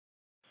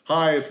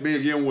Hi, it's me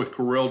again with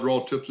Corel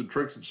Draw Tips and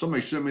Tricks. And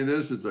somebody sent me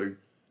this. It's a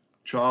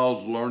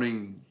child's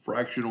learning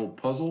fractional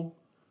puzzle.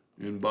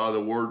 And by the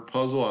word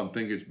puzzle, I'm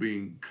thinking it's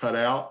being cut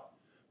out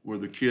where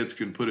the kids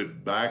can put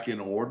it back in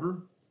order.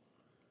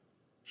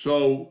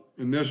 So,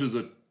 and this is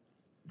a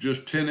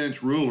just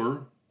 10-inch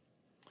ruler.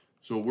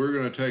 So we're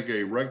going to take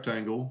a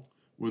rectangle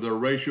with our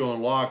ratio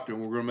unlocked and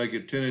we're going to make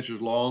it 10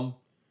 inches long.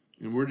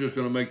 And we're just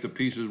going to make the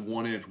pieces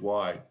 1 inch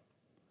wide.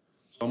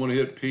 I'm going to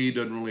hit P,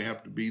 doesn't really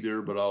have to be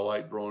there, but I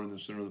like drawing in the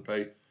center of the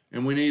page.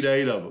 And we need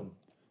 8 of them.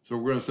 So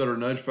we're going to set our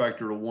nudge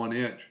factor to 1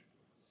 inch.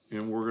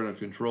 And we're going to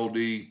control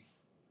D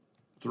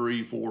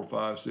 3, 4,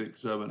 5,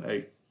 6, 7,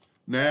 8.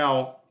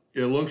 Now,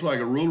 it looks like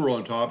a ruler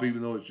on top,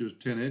 even though it's just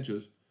 10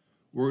 inches.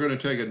 We're going to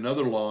take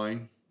another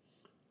line,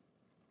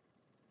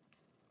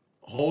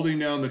 holding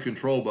down the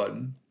control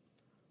button.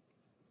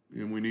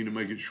 And we need to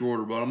make it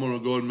shorter, but I'm going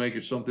to go ahead and make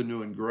it something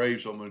to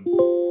engrave. So I'm going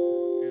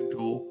to pen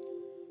tool.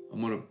 I'm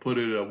going to put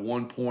it at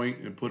 1 point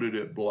and put it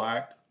at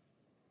black.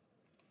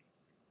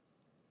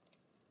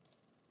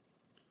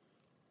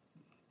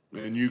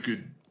 And you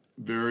could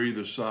vary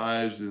the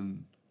size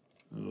and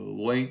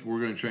length. We're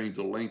going to change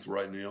the length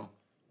right now.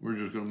 We're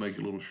just going to make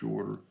it a little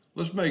shorter.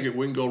 Let's make it,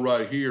 we can go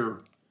right here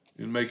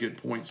and make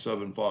it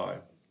 0.75.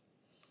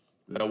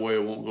 That way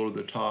it won't go to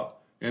the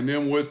top. And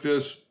then with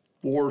this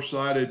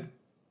four-sided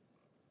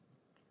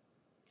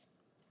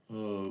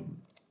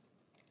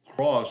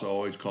cross, I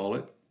always call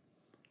it,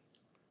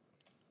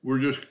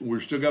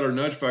 we're still got our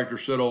nudge factor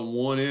set on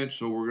 1 inch,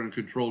 so we're going to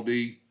control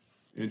D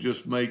and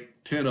just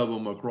make 10 of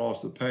them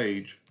across the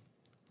page.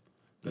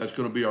 That's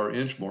going to be our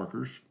inch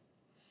markers.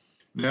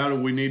 Now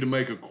we need to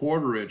make a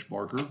 1/4 inch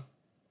marker.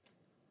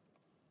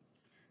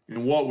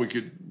 And what we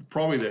could,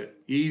 probably the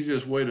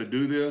easiest way to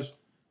do this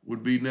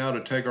would be now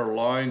to take our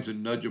lines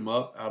and nudge them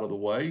up out of the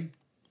way.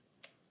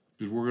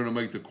 Because we're going to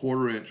make the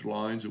 1/4 inch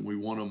lines and we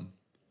want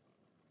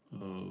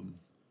them,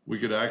 we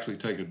could actually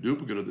take a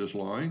duplicate of this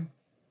line,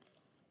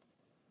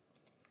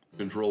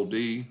 control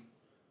D,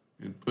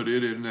 and put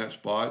it in that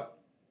spot.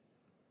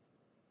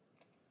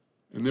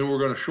 And then we're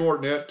going to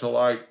shorten it to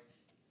like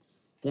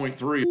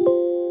 0.3.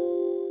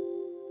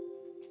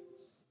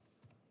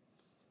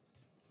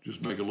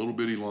 Just make a little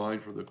bitty line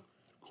for the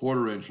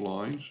 1/4 inch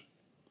lines.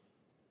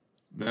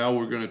 Now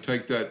we're going to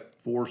take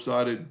that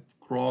four-sided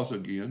cross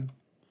again,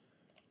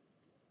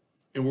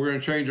 and we're going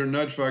to change our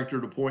nudge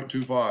factor to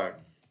 0.25.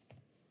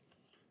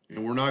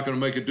 And we're not going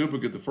to make a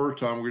duplicate the first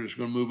time. We're just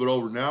going to move it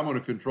over. Now I'm going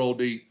to control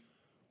D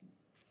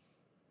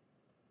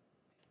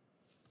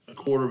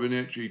 1/4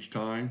 inch each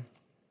time.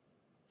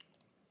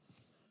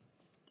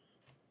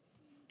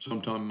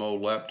 Sometimes my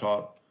old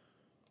laptop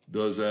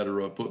does that,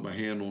 or I put my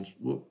hand on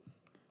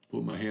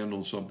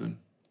something.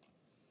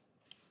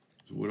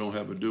 So we don't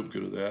have a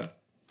duplicate of that.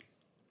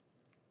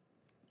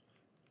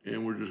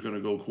 And we're just going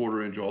to go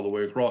 1/4 inch all the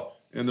way across.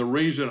 And the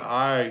reason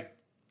I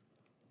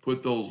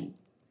put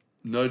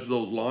nudge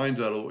those lines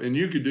out of, and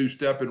you could do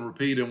step and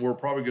repeat, and we're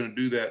probably going to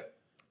do that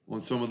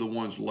on some of the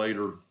ones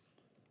later.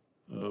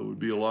 It would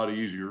be a lot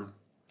easier.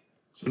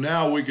 So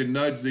now we can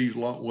nudge these,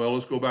 well,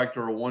 let's go back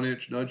to our 1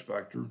 inch nudge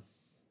factor.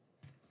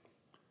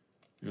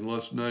 And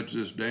let's nudge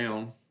this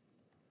down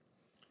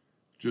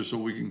just so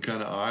we can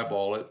kind of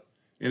eyeball it.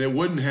 And it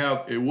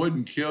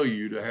wouldn't kill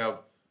you to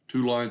have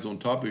 2 lines on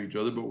top of each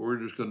other, but we're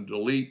just going to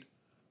delete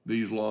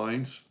these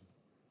lines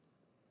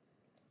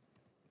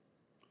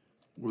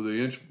where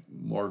the inch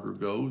marker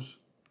goes.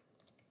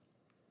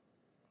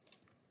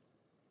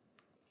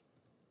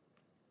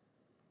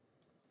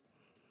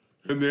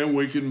 And then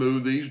we can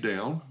move these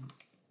down.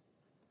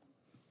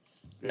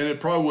 And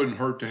it probably wouldn't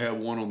hurt to have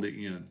one on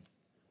the end.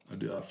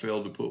 I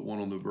failed to put one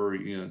on the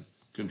very end.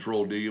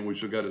 Control D, and we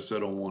still got it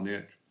set on 1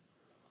 inch.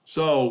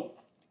 So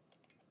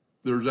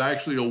there's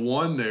actually a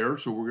 1 there,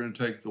 so we're going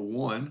to take the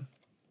 1,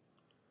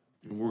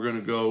 and we're going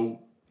to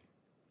go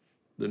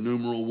the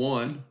numeral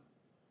 1,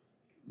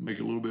 make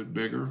it a little bit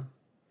bigger,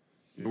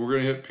 and we're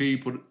going to hit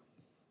P.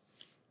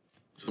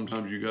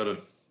 Sometimes you got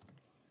to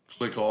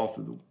click off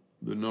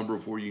the number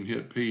before you can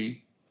hit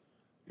P.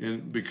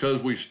 And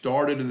because we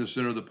started in the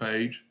center of the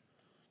page,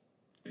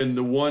 and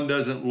the 1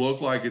 doesn't look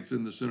like it's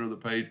in the center of the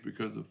page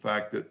because of the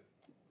fact that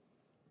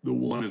the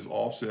 1 is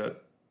offset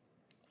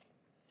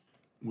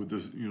with the,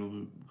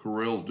 the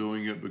Corel's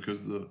doing it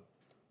because of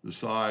the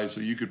size. So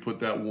you could put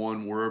that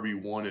 1 wherever you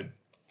wanted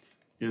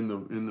in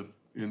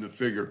the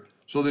figure.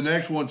 So the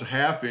next one's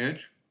 1/2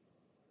 inch.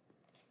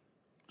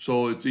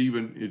 So it's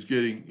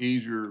getting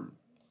easier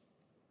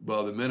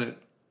by the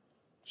minute.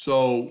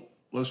 So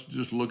let's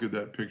just look at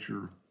that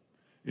picture.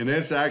 And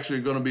it's actually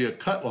going to be a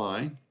cut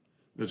line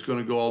that's going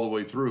to go all the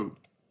way through.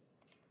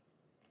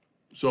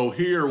 So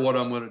here what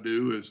I'm going to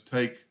do is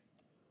take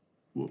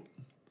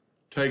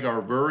our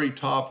very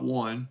top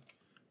 1,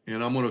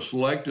 and I'm going to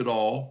select it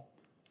all,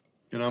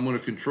 and I'm going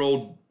to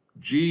control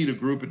G to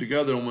group it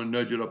together. I'm going to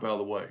nudge it up out of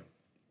the way.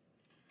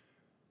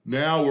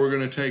 Now we're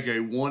going to take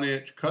a 1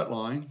 inch cut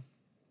line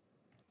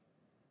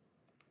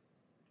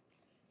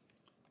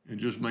and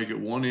just make it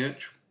 1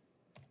 inch.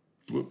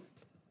 Whoop.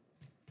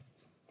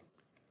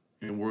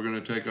 And we're going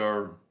to take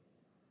our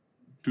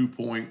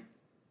 2-point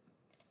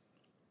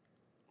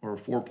or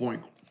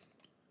 4-point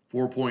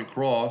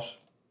cross.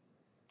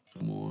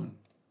 Come on.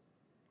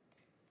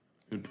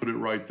 And put it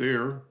right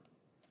there.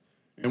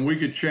 And we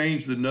could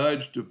change the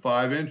nudge to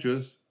 5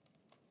 inches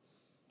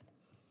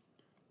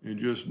and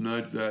just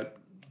nudge that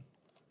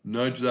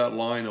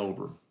line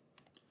over.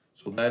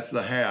 So that's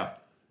the half.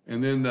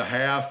 And then the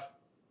half,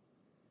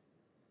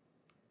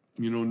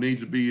 needs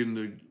to be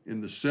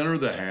in the center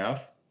of the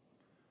half.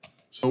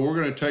 So we're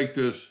going to take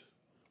this,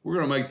 we're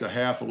going to make the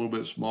half a little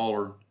bit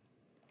smaller.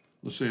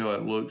 Let's see how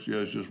it looks. Yeah,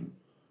 it's just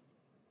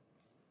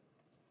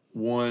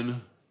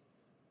 1.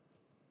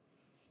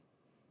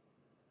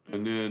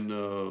 And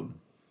then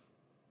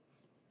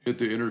hit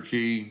the enter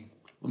key.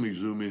 Let me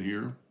zoom in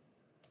here.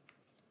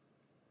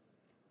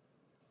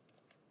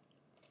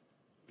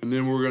 And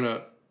then we're going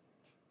to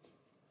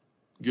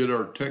get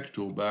our text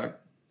tool back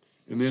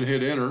and then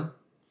hit enter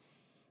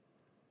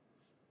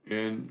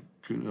and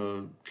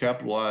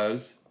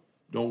capitalize.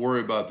 Don't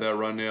worry about that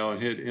right now,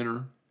 and hit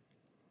enter.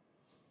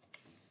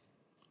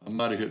 I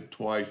might have hit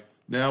twice.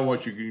 Now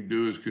what you can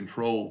do is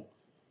control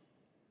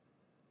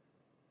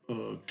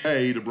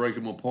K to break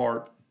them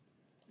apart.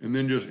 And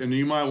then and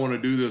you might want to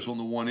do this on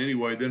the one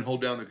anyway, then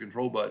hold down the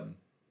control button.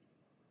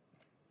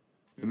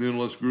 And then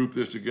let's group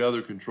this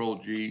together, control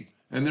G.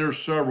 And there's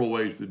several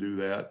ways to do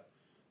that.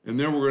 And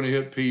then we're going to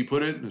hit P,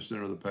 put it in the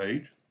center of the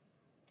page.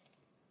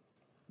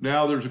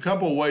 Now there's a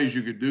couple of ways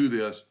you could do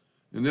this.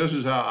 And this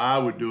is how I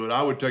would do it.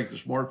 I would take the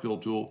Smart Fill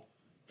tool,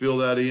 fill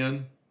that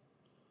in.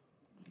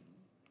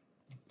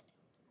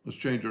 Let's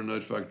change our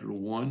nudge factor to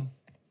 1.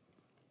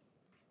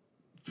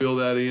 Fill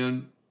that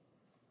in.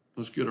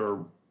 Let's get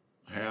our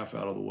half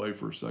out of the way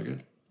for a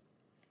second.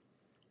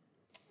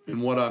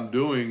 And what I'm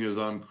doing is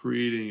I'm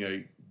creating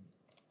a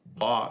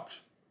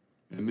box,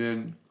 and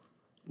then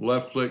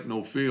left click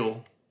no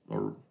fill,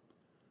 or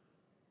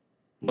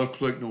left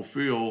click no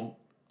fill,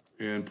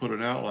 and put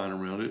an outline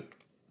around it.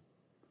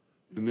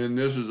 And then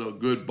this is a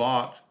good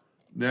box.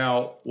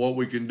 Now what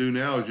we can do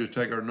now is just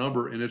take our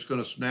number, and it's going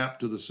to snap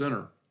to the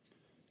center.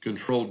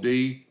 Control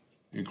D,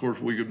 and of course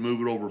we could move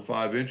it over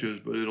 5 inches,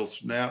 but it'll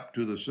snap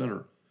to the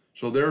center.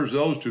 So there's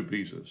those two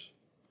pieces.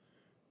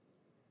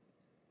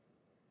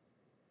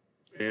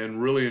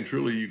 And really and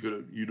truly,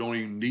 you don't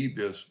even need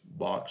this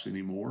box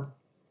anymore.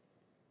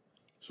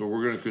 So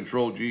we're going to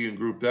control G and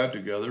group that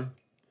together,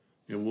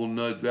 and we'll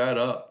nudge that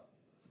up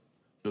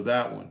to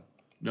that one.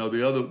 Now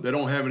the other, they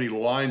don't have any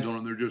lines on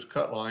them, they're just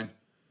cut line.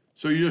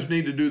 So you just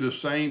need to do the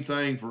same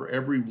thing for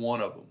every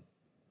one of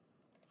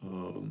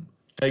them.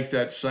 Take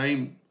that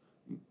same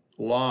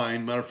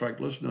line, matter of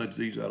fact, let's nudge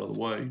these out of the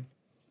way.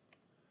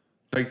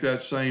 Take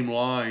that same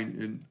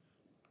line,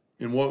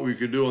 and what we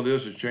can do on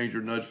this is change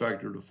your nudge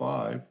factor to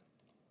 5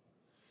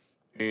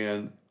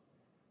 and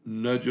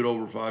nudge it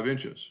over 5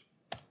 inches.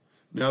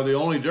 Now the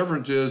only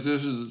difference is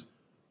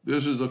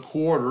this is a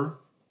quarter,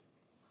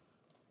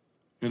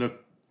 and a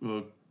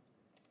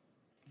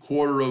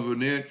quarter of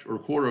an inch or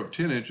quarter of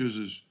 10 inches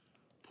is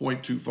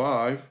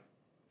 0.25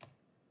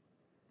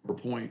 or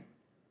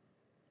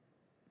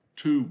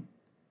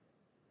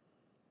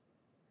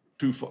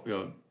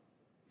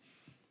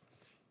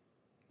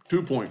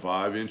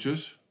 2.5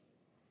 inches,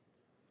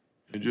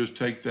 and just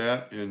take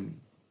that and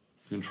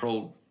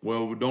control.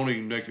 Well, we don't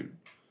even make it.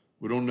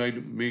 We don't need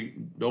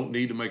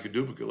to make a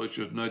duplicate. Let's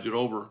just nudge it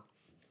over,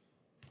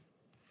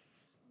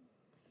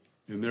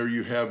 and there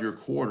you have your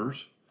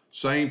quarters.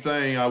 Same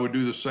thing. I would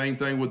do the same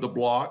thing with the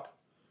block.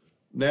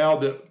 Now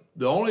the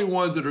only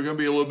ones that are going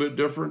to be a little bit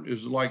different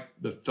is like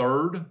the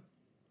third,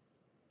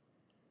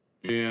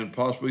 and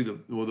possibly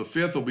the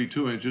fifth will be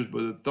 2 inches,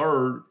 but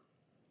the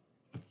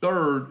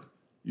third,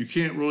 you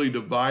can't really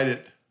divide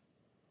it.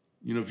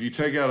 If you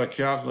take out a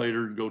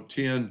calculator and go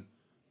 10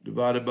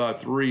 divided by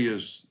 3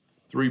 is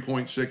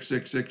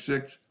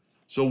 3.6666.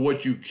 So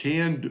what you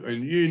can do,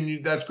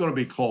 and that's going to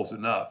be close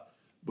enough,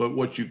 but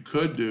what you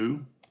could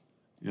do,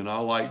 and I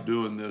like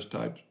doing this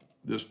type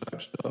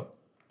stuff,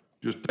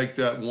 just take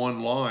that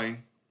one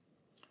line.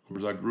 Of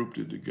course, I grouped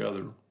it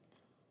together.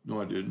 No,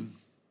 I didn't.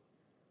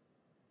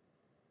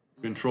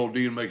 Control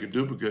D and make a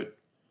duplicate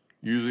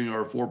using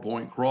our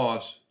 4-point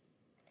cross.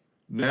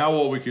 Now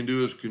what we can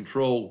do is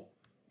Control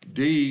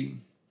D,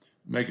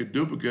 make a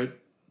duplicate,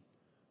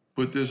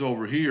 put this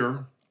over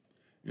here,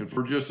 and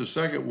for just a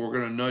second, we're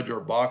going to nudge our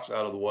box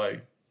out of the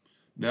way.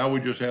 Now we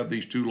just have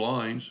these two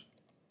lines.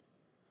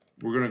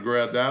 We're going to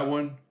grab that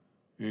one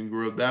and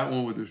grab that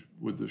one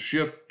with the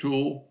Shift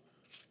tool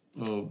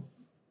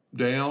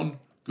down,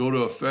 go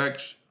to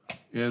Effects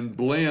and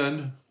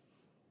Blend,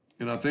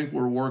 and I think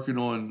we're working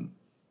on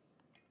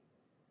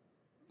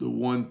the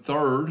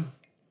 1/3.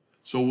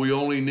 So we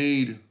only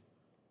need,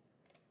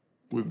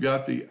 we've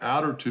got the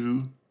outer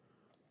two,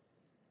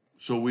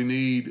 so we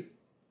need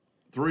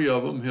 3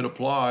 of them. Hit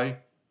apply.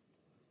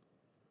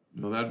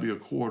 No, that'd be a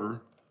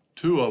quarter.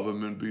 2 of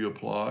them and be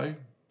apply.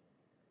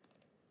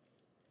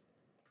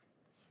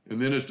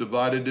 And then it's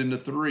divided into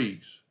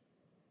 3s.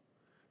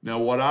 Now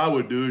what I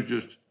would do is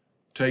just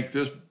take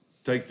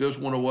this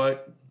one away.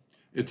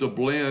 It's a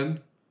blend,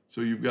 So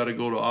you've got to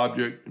go to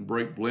Object and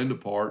break blend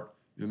apart,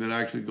 and then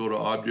actually go to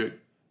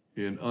Object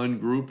and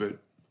ungroup it.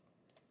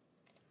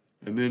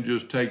 And then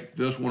just take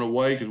this one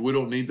away because we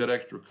don't need that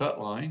extra cut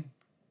line.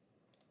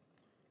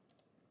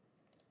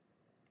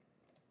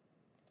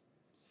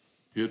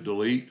 Hit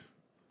delete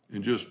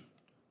and just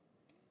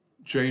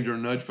change our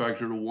nudge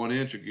factor to 1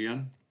 inch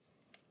again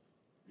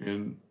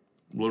and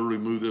literally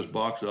move this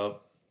box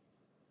up.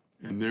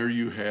 And there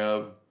you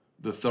have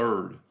the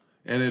third.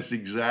 And it's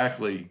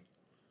exactly,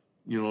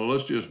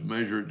 let's just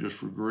measure it just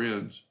for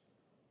grins.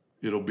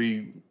 It'll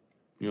be,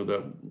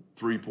 that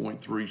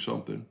 3.3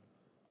 something.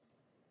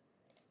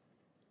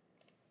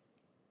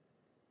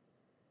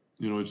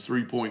 It's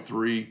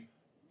 3.3,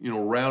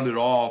 round it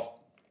off.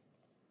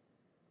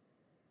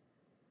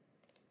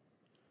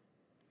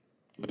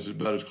 That's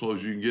about as close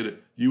as you can get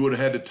it. You would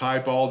have had to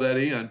type all that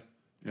in,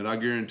 and I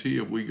guarantee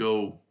if we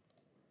go,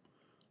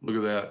 look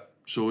at that.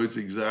 So it's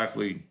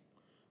exactly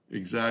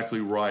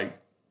right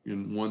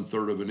in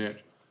 1/3 of an inch.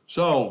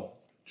 So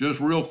just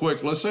real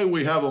quick, let's say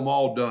we have them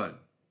all done.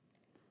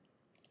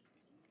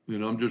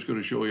 And I'm just going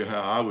to show you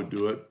how I would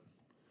do it.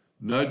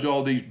 Nudge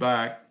all these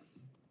back.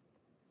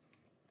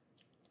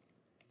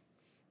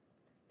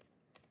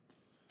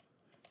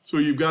 So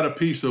you've got a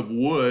piece of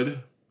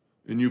wood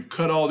and you've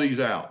cut all these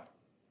out.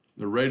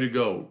 They're ready to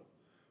go.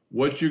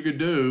 What you could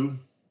do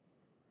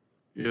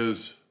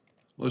is,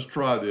 let's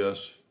try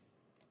this.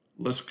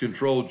 Let's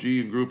Control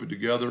G and group it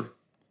together.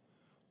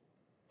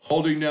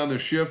 Holding down the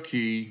Shift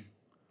key,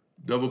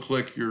 double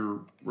click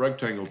your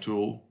rectangle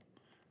tool,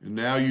 and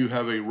now you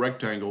have a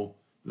rectangle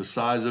the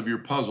size of your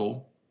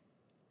puzzle.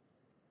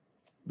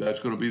 That's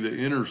going to be the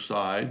inner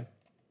side.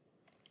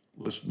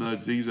 Let's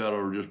nudge these out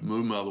or just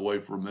move them out of the way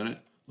for a minute.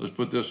 Let's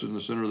put this in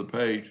the center of the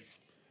page.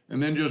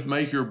 And then just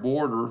make your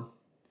border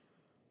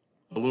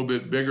a little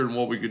bit bigger, and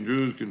what we can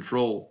do is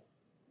Control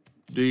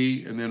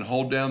D and then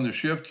hold down the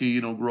Shift key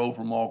and it'll grow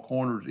from all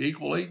corners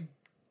equally.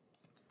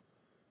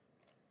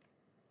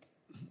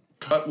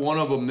 Cut one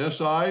of them this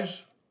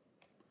size,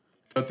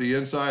 cut the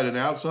inside and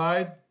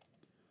outside,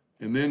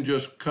 and then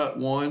just cut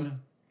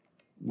one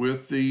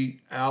with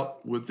the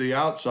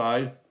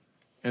outside,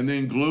 and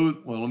then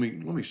glue. Well, let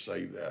me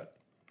save that.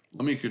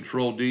 Let me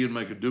Control D and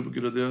make a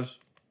duplicate of this.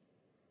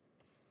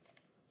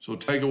 So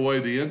take away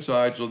the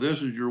inside. So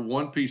this is your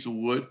one piece of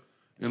wood.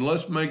 And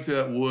let's make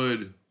that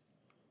wood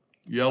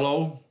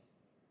yellow.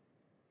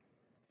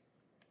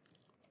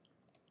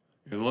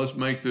 And let's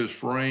make this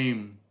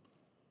frame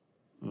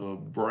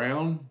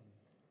brown.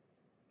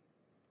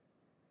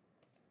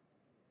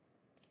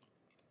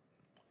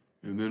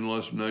 And then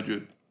let's nudge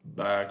it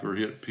back or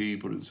hit P,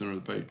 put it in the center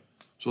of the page.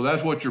 So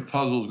that's what your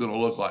puzzle is going to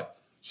look like.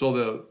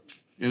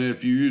 And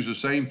if you use the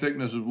same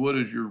thickness of wood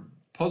as your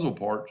puzzle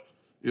parts,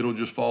 it'll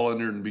just fall in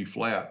there and be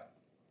flat.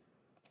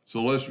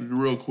 So let's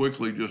real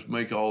quickly just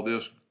make all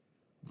this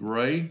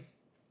gray.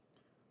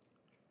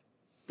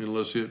 And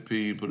let's hit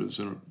P, put it in the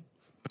center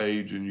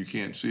page, and you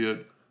can't see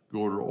it.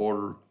 Go to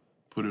order,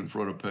 put it in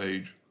front of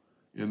page.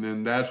 And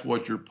then that's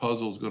what your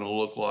puzzle is going to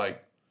look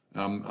like.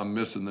 I'm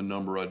missing the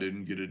number. I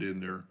didn't get it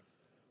in there.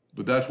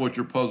 But that's what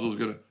your puzzle is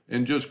going to,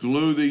 and just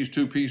glue these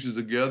two pieces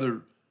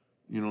together,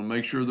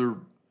 make sure they're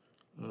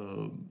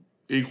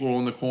equal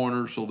on the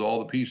corners so that all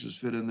the pieces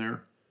fit in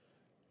there.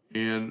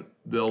 And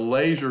the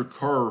laser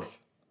kerf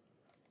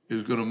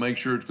is going to make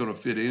sure it's going to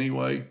fit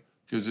anyway,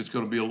 because it's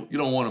going to be, you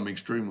don't want them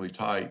extremely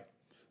tight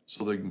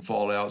so they can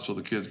fall out so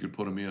the kids can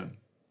put them in.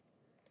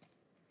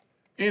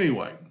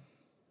 Anyway,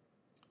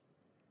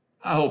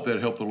 I hope that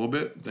helped a little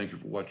bit. Thank you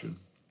for watching.